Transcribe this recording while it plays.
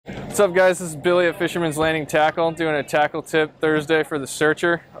up, guys? This is Billy at Fisherman's Landing Tackle, doing a tackle tip Thursday for the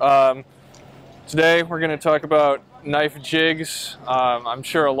Searcher. Today we're going to talk about knife jigs. I'm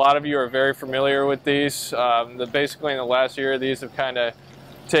sure a lot of you are very familiar with these. Basically in the last year, these have kind of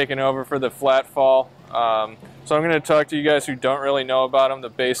taken over for the flat fall. So I'm going to talk to you guys who don't really know about them, the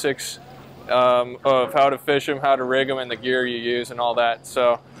basics of how to fish them, how to rig them, and the gear you use and all that.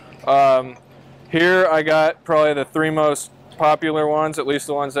 So here I got probably the three most popular ones, at least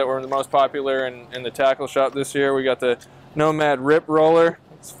the ones that were the most popular in the tackle shop this year. We got the Nomad Rip Roller,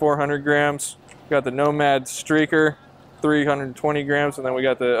 it's 400 grams. We got the Nomad Streaker, 320 grams, and then we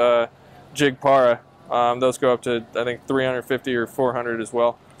got the Jig Para. Those go up to, I think, 350 or 400 as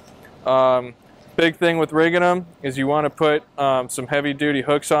well. Big thing with rigging them is you want to put some heavy duty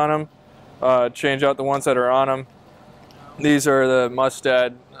hooks on them. Change out the ones that are on them. These are the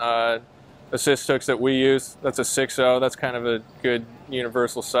Mustad assist hooks that we use. That's a 6.0. That's kind of a good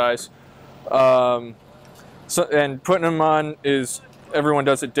universal size. And putting them on is, everyone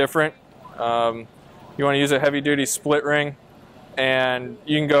does it different. You want to use a heavy duty split ring, and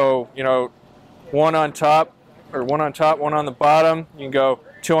you can go, one on top, one on the bottom. You can go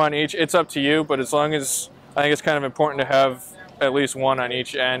two on each. It's up to you, but as long as, I think it's kind of important to have at least one on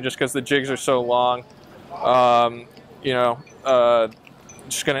each end, just because the jigs are so long.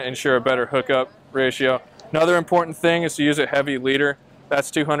 Just going to ensure a better hookup ratio. Another important thing is to use a heavy leader. That's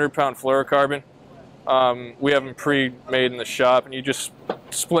 200-pound fluorocarbon. We have them pre-made in the shop, and you just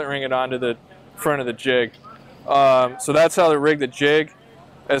split ring it onto the front of the jig. So that's how to rig the jig.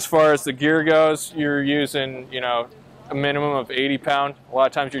 As far as the gear goes, you're using, a minimum of 80 pound. A lot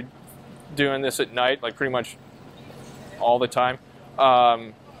of times you're doing this at night, like pretty much all the time.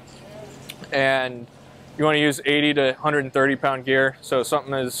 And you want to use 80 to 130 pound gear. So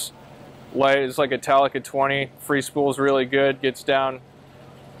something as light as like a Talica 20, free spool is really good, gets down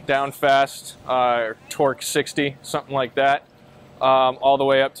fast, torque 60, something like that. All the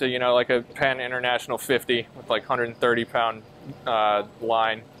way up to, like a Penn International 50 with like 130 pound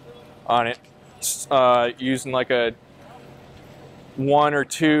line on it. Using like a 1 or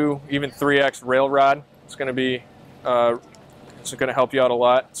 2, even 3X rail rod. It's going to be it's going to help you out a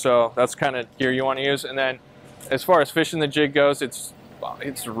lot. So that's kind of gear you want to use. And then as far as fishing the jig goes, it's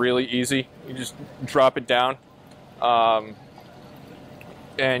really easy. You just drop it down, and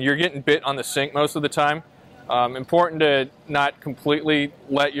you're getting bit on the sink most of the time. Important to not completely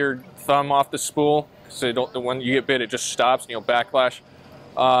let your thumb off the spool, so when you get bit, it just stops and you'll backlash.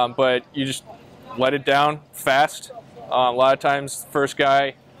 But you just let it down fast. A lot of times, first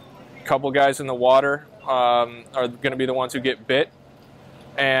guy, couple guys in the water are going to be the ones who get bit.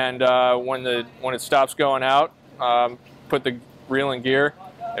 And when it stops going out, put the reel in gear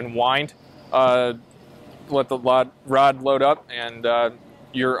and wind. Let the rod load up, and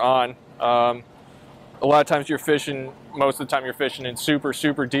you're on. A lot of times most of the time you're fishing in super,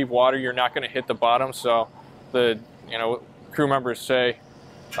 super deep water. You're not going to hit the bottom. So the crew members say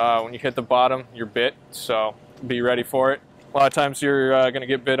when you hit the bottom, you're bit. So be ready for it. A lot of times you're going to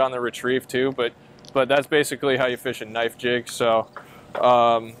get bit on the retrieve too, but that's basically how you fish a knife jig. So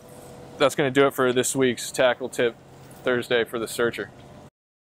that's going to do it for this week's Tackle Tip Thursday for the Searcher.